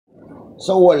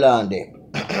So hold on there.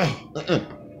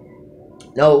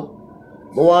 Now,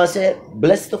 I want to say,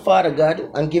 bless the Father God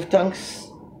and give thanks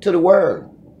to the world.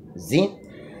 See?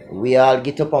 We all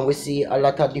get up and we see a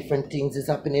lot of different things is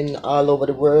happening all over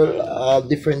the world,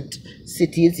 different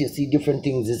cities, you see different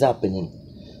things is happening.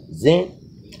 See?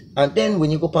 And then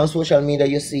when you go on social media,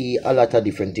 you see a lot of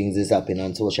different things is happening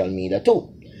on social media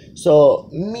too. So,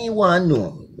 me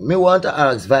want to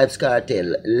ask Vybz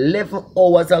Kartel, 11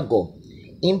 hours ago,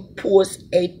 him post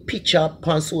a picture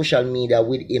on social media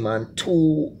with him and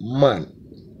 2 man.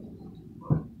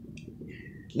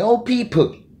 Now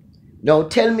people, now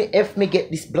tell me if me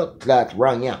get this blood clot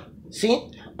wrong, yeah.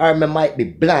 See? Or me might be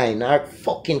blind, or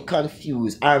fucking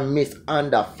confused, or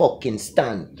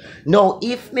misunderstand. Now,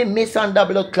 if me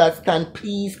misunderstand blood clot stand,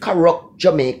 please correct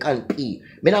Jamaican P.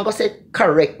 Me not gonna say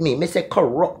correct me, me say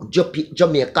correct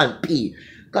Jamaican P.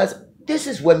 Because this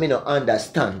is what me not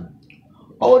understand.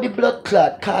 How the blood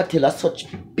clot cartel has such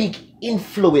big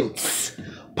influence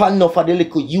upon enough of the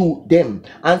little youth them,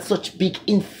 and such big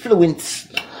influence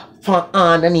for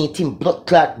underneath him blood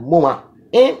clot mama.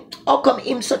 Eh? How come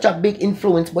him such a big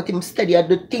influence, but him steady at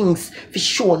the things for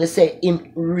sure to say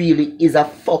him really is a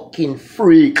fucking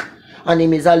freak and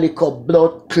him is a little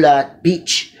blood clot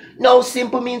bitch? Now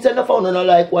simple means enough I don't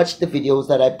like watch the videos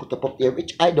that I put up there,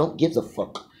 which I don't give a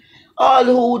fuck. All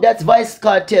who that's Vybz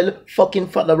Kartel fucking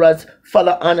followers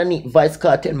follow underneath Vybz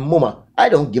Kartel mama. I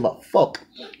don't give a fuck.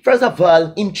 First of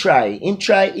all, him try,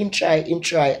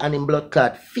 and him blood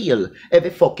clot fail. Every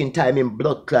fucking time him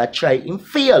blood clot try, him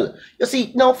fail. You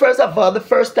see, now first of all, the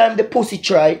first time the pussy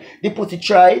try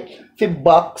to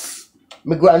box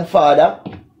my grandfather,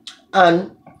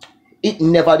 and it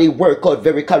never did work out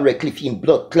very correctly for him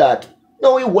blood clot.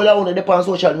 Now he well on the on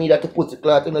social media to pussy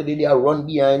clot, and they run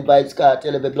behind Vybz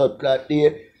Kartel every blood clot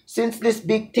there. Since this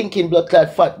big thinking blood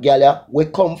clot fat gala, we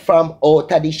come from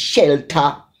out of the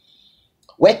shelter.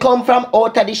 We come from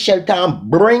out of the shelter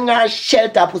and bring our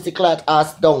shelter pussy clot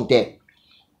ass down there.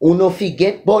 Uno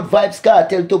forget about Vybz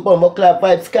Kartel to bomb clot,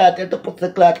 Vybz Kartel to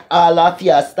pussy clot, all of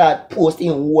you start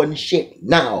posting one shit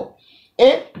now.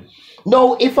 Eh?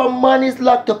 Now if a man is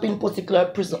locked up in pussy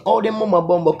clot prison, how the mama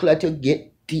bomb clot you get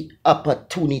the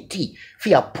opportunity for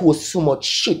you post so much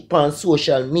shit on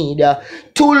social media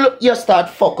till you start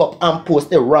fuck up and post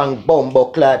the wrong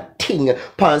bumbleclad thing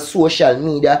on social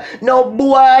media. Now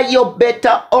boy, you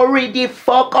better already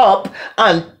fuck up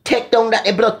and take down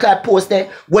that blood clot post there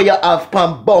where you have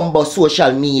on bumble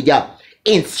social media.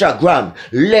 Instagram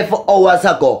 11 hours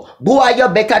ago. Boy, you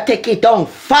better take it down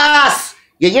fast.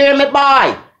 You hear me,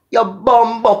 boy? You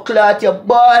bumbo clot, you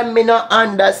boy, me no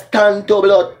understand to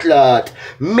blood clot.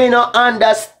 Me no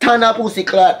understand a pussy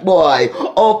clot, boy.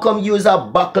 How come use a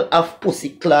buckle of pussy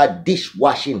clot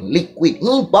dishwashing liquid,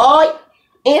 boy?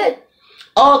 Eh?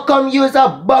 How come use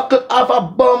a buckle of a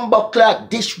bumbo clot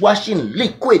dishwashing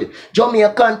liquid?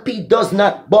 Jamaican P does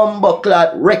not bumbo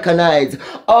clot recognize.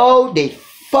 Oh, the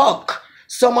fuck?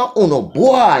 Some of uno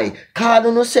boy, call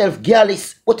on yourself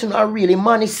gallus, but you not really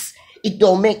manis. It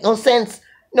don't make no sense.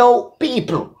 Now,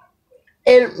 people,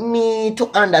 help me to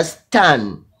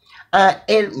understand.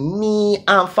 Help me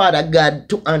and Father God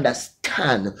to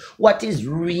understand what is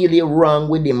really wrong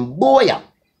with him, boy.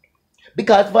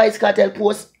 Because Vybz Kartel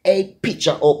posts a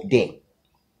picture up there.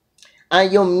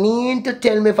 And you mean to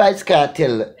tell me, Vybz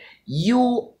Kartel,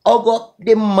 you hug up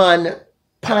the man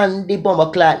pan the bomber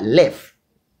clot left.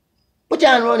 Put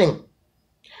your hand running.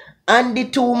 And the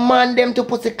two man them to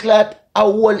pussy clot I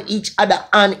hold each other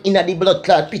hand in the blood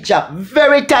clot picture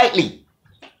very tightly.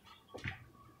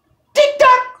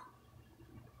 Tick-tock!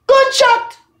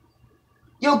 Gunshot!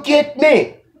 You get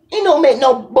me? You don't make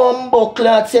no bumbo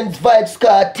clot since Vybz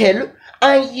Kartel,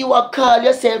 and you a call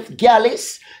yourself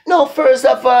gallus. Now first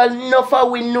of all, enough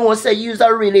of we know say you's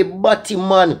a really butty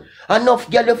man.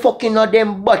 Enough girl you fucking of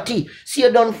them butty. See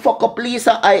you done fuck up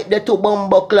Lisa I the two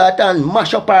bumbo clot and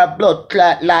mash up her blood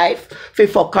clot life. Fi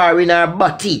fuck her in her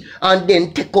butty. And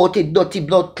then take out the dirty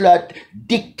blood clot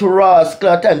dick to Ross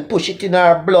clot and push it in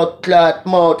her blood clot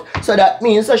mouth. So that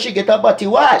means that she get a body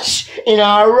wash in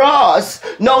her Ross.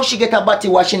 Now she get a body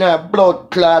wash in her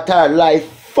blood clot, her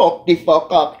life fuck the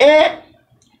fuck up. Eh?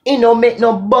 It don't make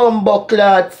no bumbo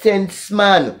clot sense,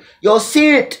 man. You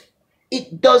see it?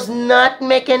 It does not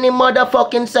make any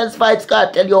motherfucking sense. Vybz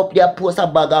Kartel you up there post a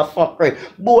bag of fuckery.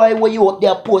 Boy, when you up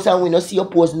there post and we no see you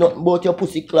post nothing about your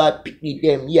pussy clot pitney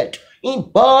them yet.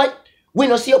 Boy, we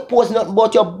no see you post nothing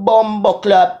about your bumbo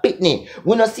clot pitney.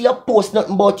 We no see you post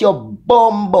nothing about your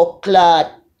bumbo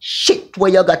clot shit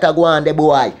where you gotta go on the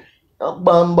boy. Your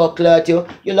bumbo clot you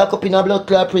lock up in a blood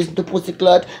clot prison to pussy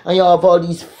clot and you have all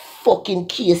these fucking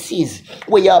cases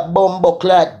where your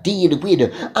bumbleclad deal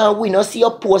with. And we no see you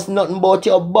post nothing about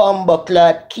your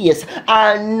bumbleclad case.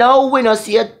 And now we no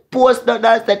see you post nothing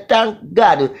that say thank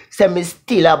God. Say me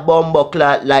still a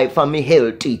bumbleclad life and me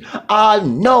healthy.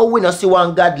 And now we no see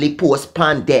one godly post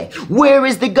pan there. Where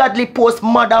is the godly post,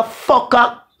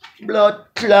 motherfucker? Blood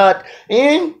clot.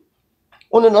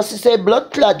 Uno no see say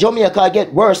blood clot Jamaica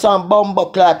get worse and bumbo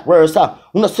clot worse.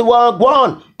 Uno see one go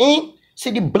on. See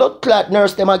the blood clot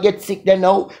nurse them a get sick then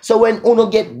now. So when uno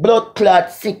get blood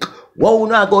clot sick, what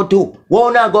uno go do?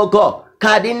 What uno go?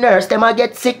 Cause the nurse them a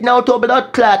get sick now to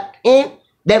blood clot.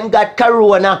 Them got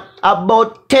corona.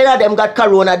 About 10 of them got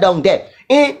corona down there.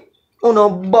 Uno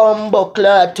bumbo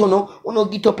clot, uno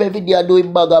get up every day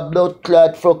doing bag of blood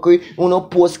clot fuckery. Uno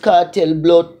post cartel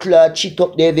blood clot, shit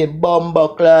up there every bumbo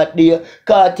clot there.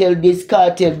 Cartel this,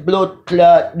 cartel blood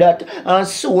clot that. And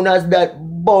soon as that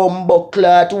bumbo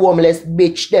clot homeless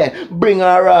bitch there bring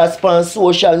her ass on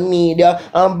social media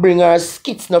and bring her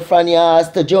schizophrenia ass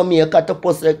to Jamaica to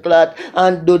pussy clot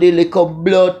and do the little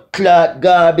blood clot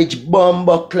garbage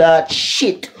bumbo clot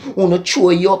shit. Uno throw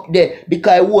you up there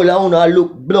because all I wanna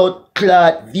look blood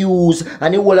clot views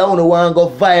and all I wanna go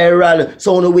viral.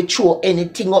 So uno we throw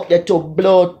anything up there to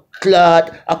blood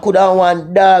clot. I could have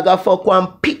one dog I fuck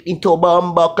one pit into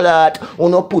bumbo clot.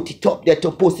 Uno put it up there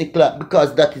to pussy clot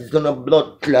because that is gonna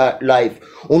blood clot life.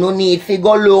 Uno need to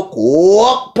go look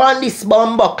up on this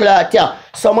bumbo clot, yeah.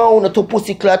 Someone uno to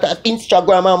pussy clot at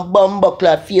Instagram and bumbo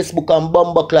clot, Facebook and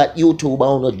bumbo clot, YouTube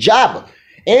and uno job.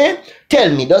 Tell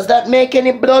me, does that make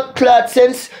any blood clot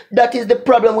sense? That is the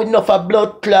problem with enough of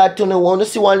blood clot. You want to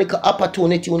see one little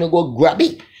opportunity, you want to go grab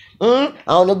it. I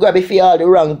want to grab it for all the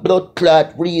wrong blood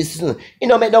clot reason. You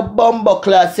know make no bumbo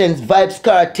clot sense, Vybz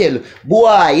Kartel.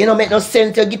 Boy, you know make no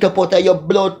sense to get up out of your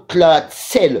blood clot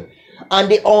cell. And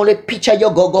the only picture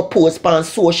you go post on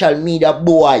social media,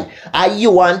 boy, are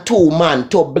you and 2 man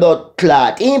to blood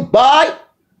clot. Boy?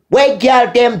 Where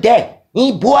girl them there?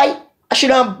 Boy? I should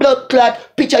have blood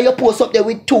clot picture you post up there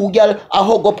with 2 girl. I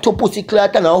hug up to pussy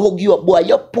clot and I hug you up, boy.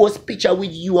 You post picture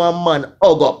with you and man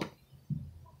hug up.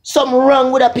 Something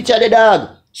wrong with that picture, the dog.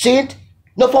 See it?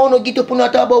 No phone no get up and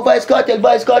talk about Vybz Kartel,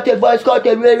 Vybz Kartel, Vybz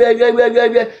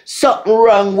Kartel. Something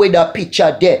wrong with that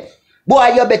picture there.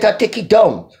 Boy, you better take it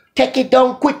down. Take it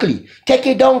down quickly. Take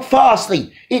it down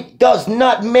fastly. It does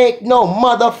not make no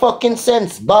motherfucking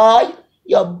sense, boy.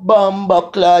 You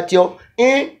bumbo clot, you.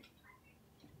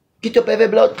 Get up every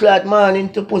blood clot man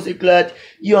into pussy clot.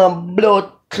 You and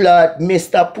blood clot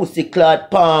Mr. Pussy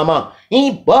Clot Palmer.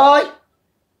 Boy?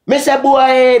 Mr.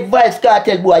 Boy, Vybz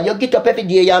Kartel boy. You get up every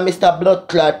day you and Mr. Blood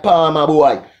Clot Palmer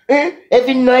boy.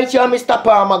 Every night you and Mr.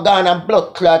 Palmer gone and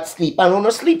blood clot sleep. And you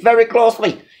don't sleep very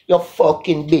closely. You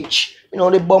fucking bitch. You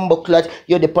know the bumbo clot.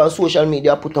 You dey on social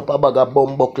media put up a bag of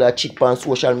bumbo clot chip on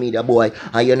social media boy.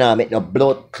 And you now make no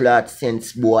blood clot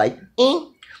sense boy.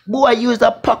 Boy use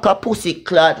a pack of pussy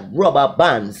clot rubber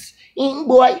bands.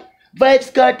 Boy,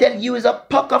 Vybz Kartel use a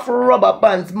pack of rubber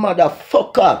bands,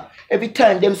 motherfucker. Every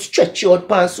time them stretch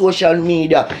out on social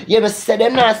media. You ever say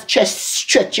them not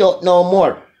stretch out no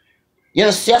more. You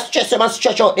know, see, them and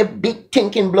stretch out the big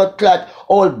thinking blood clot,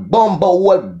 all bumbo,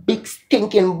 all big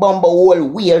stinking bumbo, all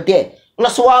weird there.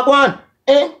 That's what I want,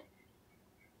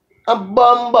 A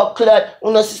bumbo clot,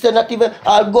 you know, sister, not even,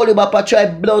 I'll go to Bapa try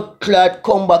blood clot,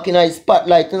 come back in a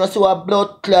spotlight, you know, so a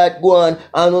blood clot go on,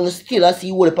 and you know, still I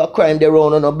see what a crime they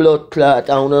run on a blood clot,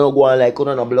 and you know, go on like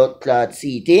on a blood clot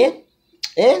seat,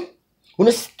 You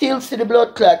know, still see the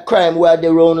blood clot crime where they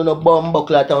run on a bumbo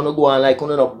clot, and you go on like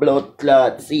on a blood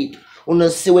clot seat. You know,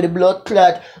 see what the blood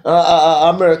clot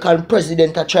American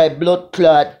president a try blood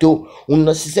clot do. You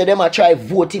know, see them a try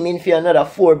vote him in for another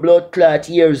 4 blood clot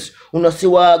years. You know, see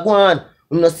what go on.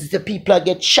 You know, see the people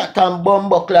get shot and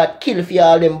bumbo clot, kill for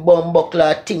all them bumbo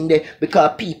clot thing there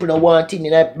because people don't want it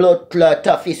in that blood clot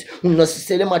office. You know,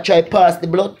 see them a try pass the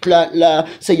blood clot law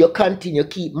so you continue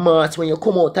keep mask when you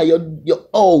come out of your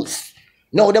house.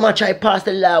 Now them a try pass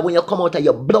the law when you come out of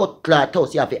your blood clot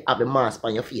house, you have to have a mask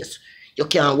on your face. You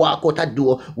can't walk out a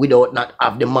door without not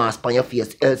have the mask on your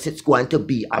face, else it's going to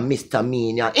be a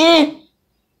misdemeanor. You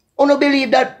don't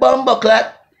believe that bumbo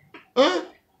clot?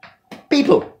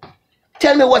 People,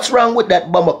 tell me what's wrong with that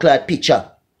bumbo clot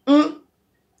picture.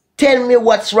 Tell me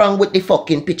what's wrong with the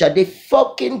fucking picture. The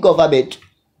fucking government,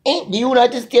 the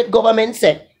United States government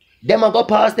said, them are going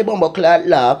to pass the bumbo clot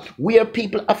law where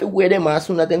people have to wear their mask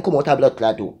sooner than come out of blood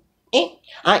clot do.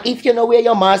 And if you know wear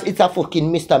your mask, it's a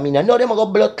fucking misdemeanor. Now them go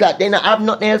blood clot. They not have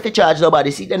nothing else to charge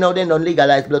nobody. See, they know they don't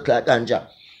legalize blood clot ganja.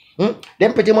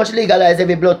 Them pretty much legalize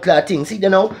every blood clot thing. See, they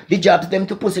know the jobs them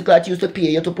to pussy clot used to pay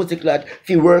you to pussy clot if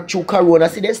you work through corona.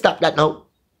 See, they stop that now.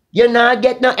 You not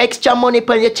get no extra money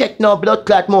when you check no blood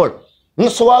clot more.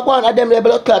 So I go on at them the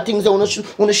blood clot things that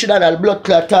you should have blood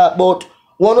clot talk about.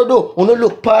 Wanna do? Wanna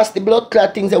look past the blood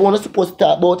clot things that wanna supposed to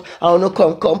talk about and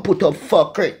wanna come put up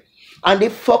fuckery. And the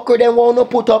fucker them wanna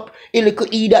put up a little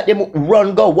E that them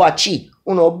run go watch it.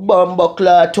 Bumbo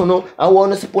clot, and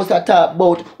wanna supposed to talk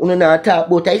about, not talk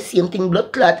about I same thing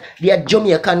blood clot, the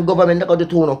Jamaican government got to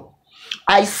do.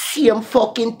 I see them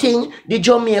fucking thing the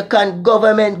Jamaican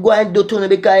government go and do to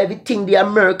because everything the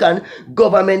American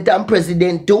government and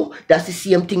president do, that's the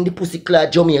same thing the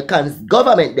pussyclad Jamaican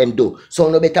government them do. So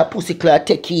no better pussyclad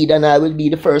take heed and I will be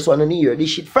the first one to hear this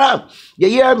shit from. You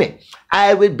hear me?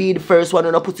 I will be the first one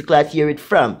on a pussyclad hear it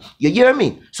from. You hear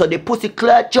me? So the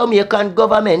pussyclad Jamaican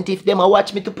government, if them a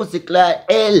watch me to pussyclad,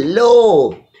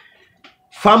 hello.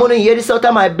 From when you hear this out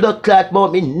of my blood clot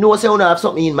about me, know say you have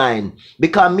something in mind.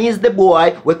 Because me is the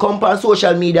boy we come on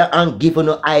social media and give you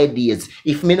no ideas.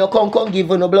 If me no come give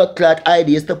you no blood clot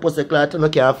ideas to pussy clot, you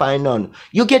can't find none.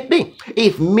 You get me?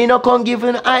 If me no come give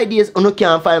you no ideas, you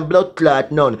can't find blood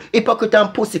clot none. Hypocrite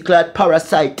and pussy clot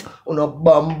parasite, you know,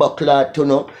 bomb clot, you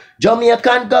know.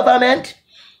 Jamaican government,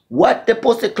 what the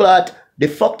pussy clot, the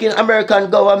fucking American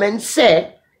government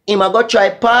say, him a go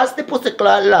try pass the pussy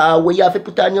clot law where you have to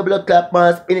put on your blood clot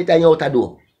mask anytime you out a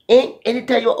door.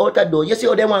 Anytime you out a door, you see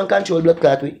how they want control blood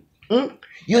clot with?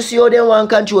 You see how they want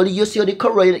control, you see how the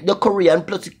Korean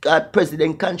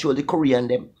president control the Korean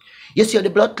them. You see how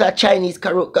the blood clot Chinese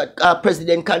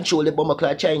president control the bomber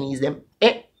clot Chinese them.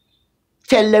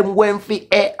 Tell them when fi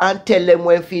and tell them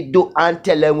when fi do and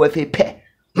tell them when fi pay.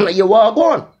 You want go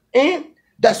on?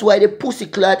 That's why the pussy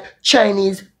clot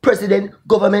Chinese president,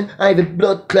 government, and the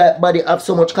blood clot body have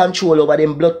so much control over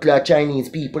them blood clot Chinese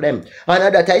people them.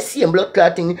 And that I see them blood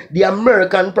clotting, the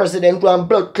American president want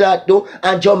blood clot do,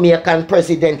 and Jamaican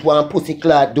president want pussy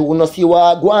clot do. You know see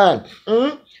what I go on?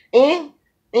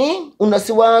 You know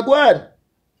see what I go on?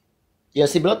 You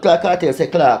see blood clot cartel say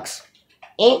clocks.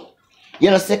 You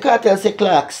know see cartel say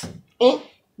clocks.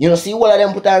 You know see all of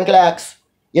them put on clocks.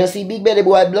 You see big belly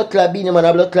boy blood clot beanie man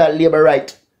a blood clot labor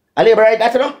right. A labor right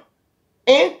that you know?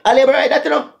 A labor right that you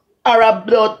know? Or a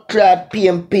blood clot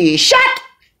PMP shot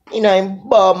in a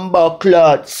bomber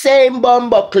clot. Same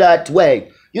bomber clot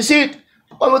way. You see it?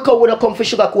 When we come for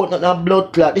sugar coat not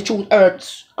blood clot, the truth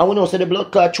hurts. And we know say the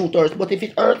blood clot truth hurts. But if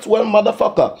it hurts, well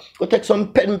motherfucker, go take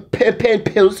some pain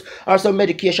pills or some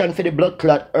medication for the blood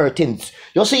clot hurtings.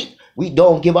 You see? We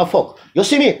don't give a fuck. You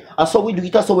see me? That's how we do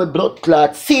it. That's how we blood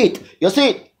clot. See it? You see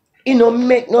it? It don't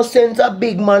make no sense a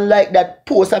big man like that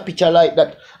post a picture like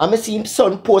that. I see him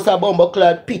son post a bomber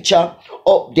clot picture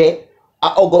up there. A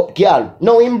hug up girl.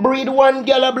 Now him breed one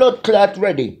girl a blood clot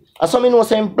ready. As some know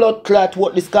saying blood clot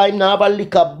what this guy now have a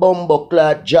lick a bomber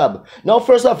clot job. Now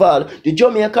first of all, the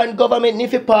Jamaican government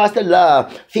need to pass the law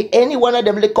for any one of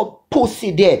them lick up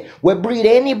pussy there. We breed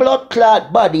any blood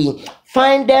clot body.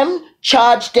 Find them,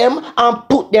 charge them, and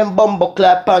put them bumbo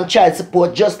clap on child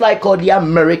support just like how the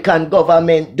American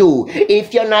government do.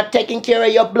 If you're not taking care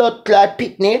of your blood clot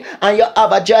pitney and you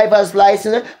have a driver's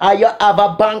license or you have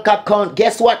a bank account,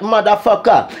 guess what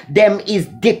motherfucker? Them is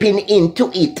dipping into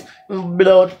it.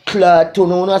 Blood clot, you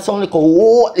know, not sound like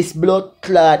what this blood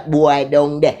clot boy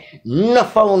down there. No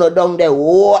found down there,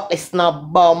 what this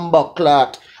not bumbo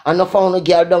clot. And no found a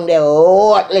girl down there,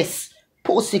 what this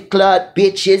pussy clot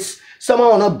bitches.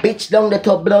 Someone no bitch down there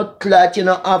to blood clot, you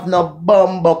know, have no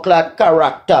bumbo clot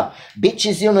character.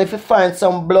 Bitches, you know, if you find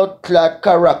some blood clot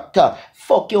character,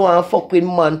 fuck you and fuck with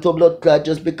man to blood clot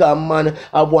just because man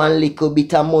have one little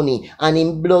bit of money. And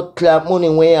in blood clot money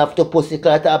when you have to pussy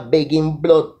clot a begging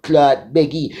blood clot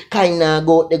beggy. Kinda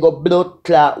go, they go blood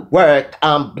clot work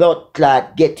and blood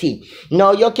clot get it.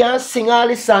 Now you can sing all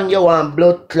the song you want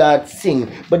blood clot sing.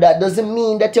 But that doesn't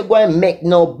mean that you're going to make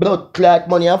no blood clot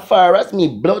money. As far as me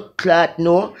blood clot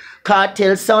no.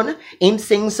 Kartel son, him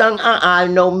sing song and I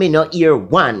know me no hear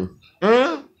one.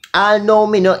 I know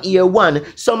me no hear one.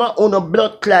 Some of your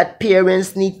blood clot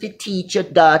parents need to teach your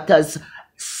daughters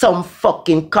some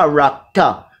fucking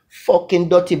character. Fucking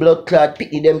dirty blood clot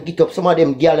pitney them get up. Some of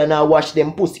them girl and I wash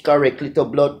them pussy correctly to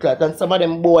blood clot. And some of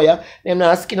them boy, them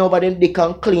not skin over them dick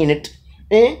and clean it.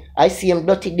 I see them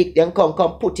dirty dick them come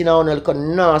put in on a little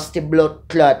nasty blood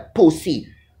clot pussy.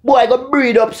 Boy, I go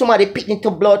breed up somebody pitney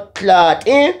to blood clot,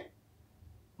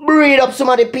 Breed up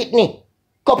somebody pitney.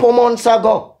 Couple months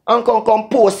ago. And come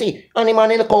post it. And the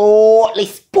man in the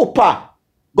this pooper.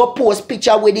 Go post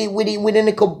picture with the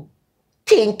little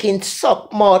thinking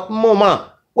suck mouth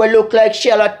mama. We look like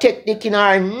she'll take dick in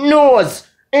her nose.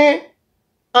 I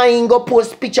ain't go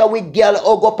post picture with girl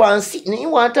hug up and sitting. You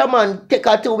want a man take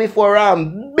her to before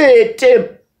and beat him.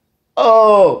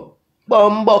 Oh.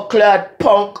 Bumbleclad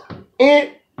punk.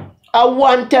 Eh? A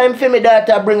one time for me that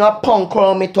I bring a punk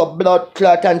round me to blood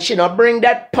clot and she not bring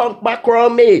that punk back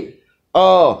round me.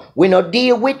 Oh, we no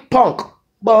deal with punk.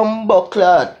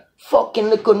 Bumbleclad. Fucking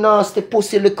little nasty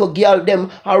pussy little girl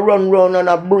them a run round and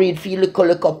a breed for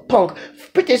little punk.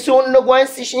 Pretty soon no go and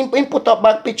see him put up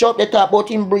back picture up the top about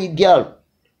him breed girl.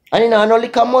 And in no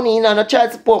liquor money, in no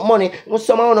child support money. When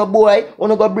someone a boy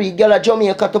wanna go breed girl at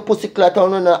Jamaica to pussy clot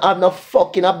and no have no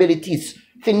fucking abilities.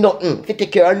 For nothing. For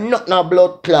take care of nothing a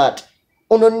blood clot.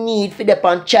 No need for them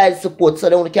on child support so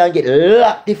they can get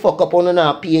locked the fuck up on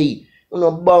no pay.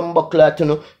 Bumbo clot,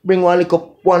 bring one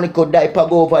little diaper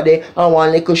go over there, and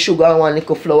one little sugar, and one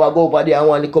little flour go over there, and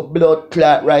one little blood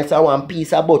clot rice, and one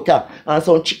piece of butter, and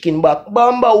some chicken back.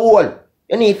 Bumbo hole.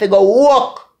 You need to go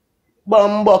walk.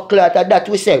 Bumbo clot, that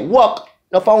we say walk.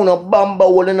 No found no bumbo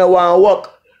hole and no one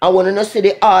walk. I want to see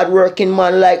the hard working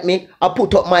man like me. I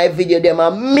put up my video them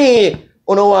and me.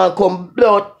 You no want come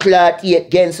blood clot eat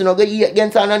against. You no go eat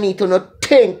against and I need to no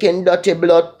thinking dirty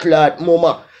blood clot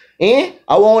mama. Eh?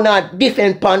 I want to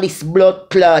defend on this blood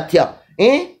clot here.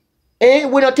 Eh? Eh?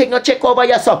 We don't take no check over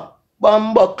yourself.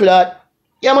 Bumbo clot.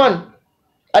 Yeah man.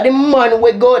 And the man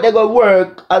we go they go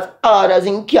work as hard as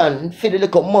he can for the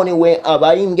little money we have.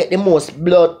 I him get the most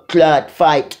blood clot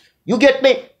fight. You get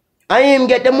me? I him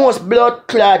get the most blood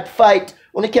clot fight.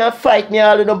 When you can't fight me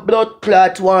all in the blood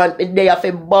clot one the day of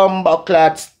a bumbo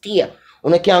clot stay.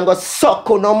 When you can't go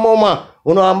suck on no mama.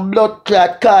 You know I'm blood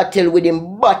clot cartel with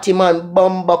him body man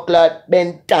bumbo clot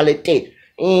mentality.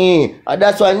 And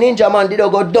that's why Ninja Man did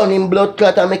go down in blood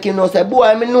clot and make him know say,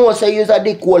 boy, me know say you's a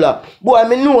dick holder. Boy,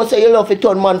 me know say you love to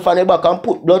turn man from the back and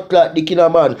put blood clot dick in a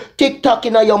man. Tick-tock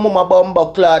in a your mama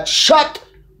bumbo clot. Shut!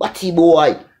 Batty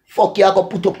boy. Fuck you, I go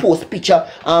put a post picture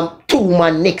and two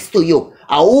man next to you.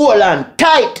 A hold on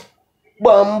tight.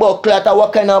 Bumbo clot,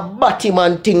 what kind of batty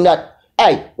man thing that?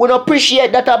 Hey, we don't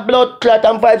appreciate that a blood clot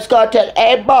and Vybz Kartel.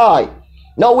 Hey boy.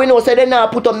 Now we know say they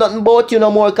not put up nothing about you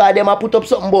no more cause them a put up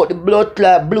something about the blood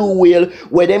clot blue whale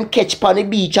where them catch on the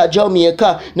beach at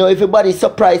Jamaica. Now everybody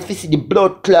surprised to see the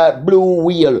blood clot blue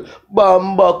whale.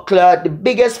 Bumbo clot, the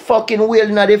biggest fucking whale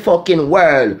in the fucking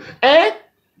world. Eh?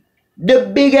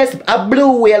 The biggest, a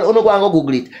blue whale, you know go and go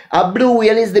Google it. A blue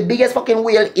whale is the biggest fucking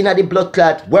whale in the blood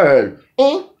clot world.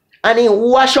 Eh? And he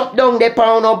wash up down the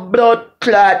pound of blood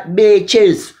clot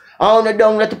beaches. On the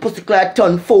down let the pussy clot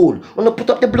turn food. When you put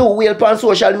up the blue whale on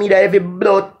social media every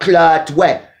blood clot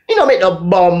way. You know make the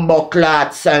bumbo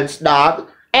clot sense dog.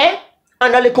 Eh?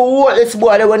 And a little worthless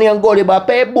boy when you go to the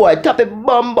pay boy tap a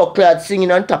bumbo clot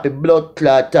singing and tap a blood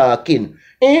clot talking.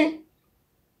 Eh?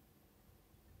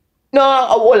 No,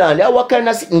 hold on. What kind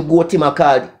of sitting goat him a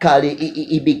call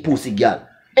a big pussy girl?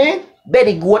 Eh?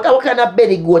 Betty goat? What kind of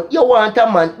Betty goat? You want a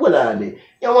man? Hold on.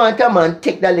 You want a man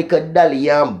take that little dolly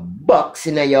and box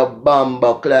in your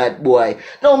bumbo clot boy.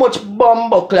 Not much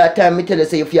bumbo clot time me tell you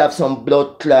say if you have some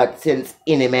blood clot sense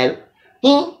animal.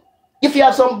 If you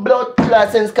have some blood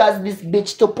clot sense cause this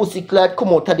bitch to pussy clot come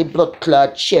out of the blood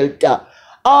clot shelter.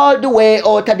 All the way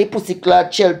out of the pussy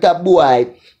clot shelter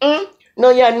boy. No,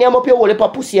 you name up your whole heap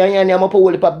of pussy and you name up your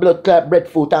whole heap of blood clot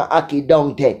breadfruit and hockey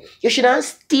down there. You shouldn't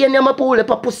stay name up your whole heap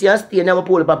of pussy and stay name up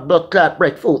your whole heap of blood clot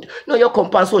breadfruit. No, you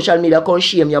come on social media come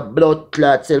shame your blood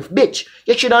clot self, bitch.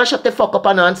 You shouldn't shut the fuck up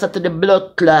and answer to the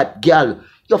blood clot girl.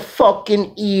 You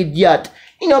fucking idiot.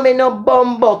 You know me no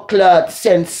bumbo clot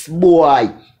sense boy.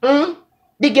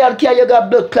 The girl care you got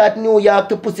blood clot New York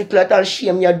to pussy clot and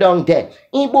shame you down there.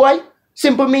 Boy?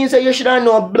 Simple means that you shouldn't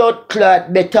know blood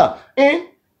clot better.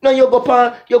 Now you go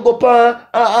pan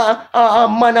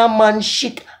man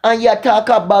shit and you talk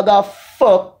a bag of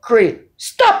fuckery.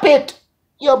 Stop it!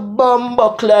 You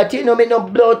bumbo clot, you know me no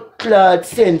blood clot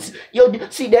sense. You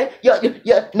see that? You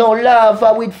no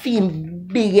lava with film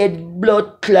big head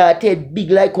blood clot head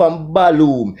big like one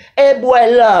balloon. Hey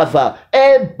boy lava,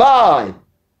 hey boy.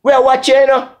 Where watch you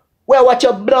know? Where watch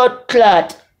your blood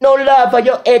clot? No lava,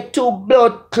 your head too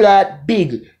blood clot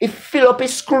big. It fill up a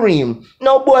scream.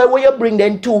 Now boy, when you bring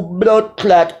them two blood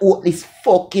clot out this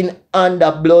fucking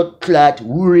under blood clot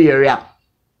area.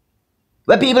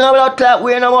 Where people know blood clot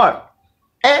wear no more?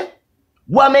 Eh?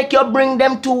 What make you bring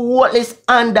them two worthless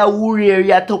under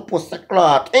area to pussy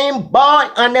clot? Boy,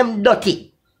 and them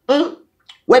dirty.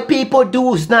 Where people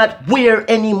do is not wear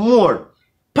anymore.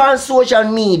 Pan social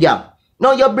media.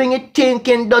 Now you bring it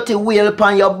thinking dirty wheel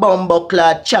upon your bumbo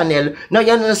clot channel. Now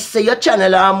you know say your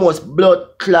channel almost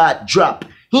blood clot drop.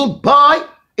 Boy,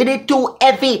 it is too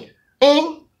heavy.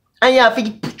 And you have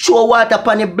to throw water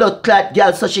upon the blood clot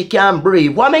girl so she can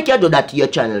breathe. What make you do that to your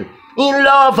channel? In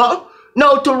lava,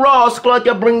 Now to Ross clot,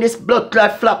 you bring this blood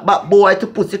clot flap back boy to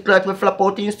pussy clot will flap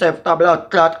out himself to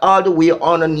blood clot all the way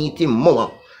underneath him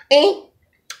mama. Eh?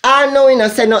 I know you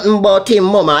not say nothing about him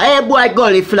mama. Hey boy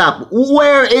gully flap,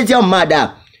 where is your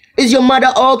mother? Is your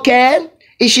mother okay?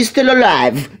 Is she still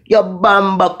alive? You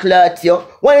bamba clot yo.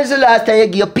 When is the last time you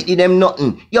give pity them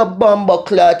nothing? You bamba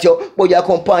clot yo. But you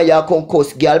come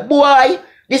cuss girl. Boy,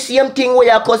 the same thing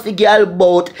where you cuss the girl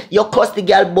about, you cuss the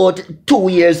girl about 2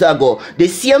 years ago. The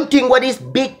same thing with this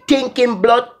big thinking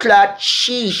blood clot,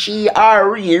 she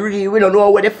are really, we don't know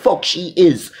where the fuck she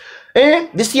is. Eh?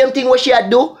 The same thing what she had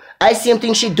do, I same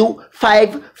thing she do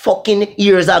 5 fucking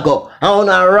years ago. I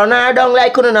wanna run her down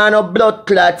like you know no blood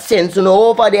clot sense, you know,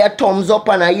 over there thumbs up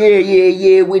and a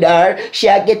yeah with her. She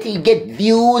get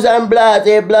views and blase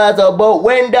about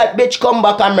when that bitch come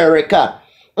back America.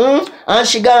 And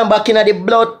she gone back in the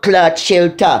blood clot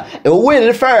shelter.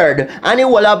 Wilford and the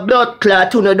whole of blood clot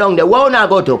to no down there. Where I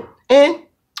go to? Eh?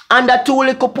 And that two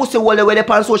little pussy where they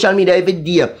on social media every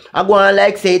day. I go and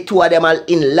like say 2 of them are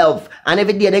in love. And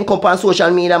every day they come on social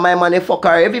media, my man they fuck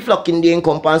her. Every fucking day they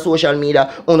come on social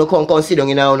media. Uno come sit down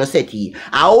in a settee.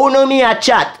 I uno me a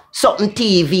chat. Something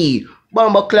TV.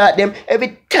 Bumbo clot them.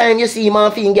 Every time you see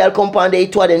man female girl come on there,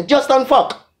 2 of them just don't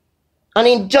fuck. And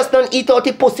he just don't eat out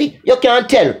the pussy. You can't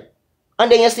tell.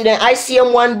 And then you see them, I see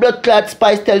him one blood clot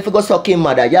Spice tell for go suck him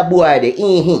mother. Ya boy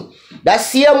de. That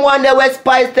same one that was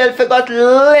Spice tell for go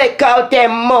lick out them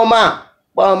mama.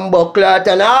 Bumbo clot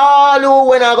and all who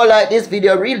when I go like this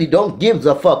video really don't give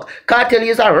a fuck. Kartel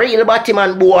is a real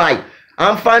Batman boy.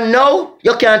 And for now,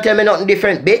 you can't tell me nothing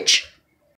different, bitch.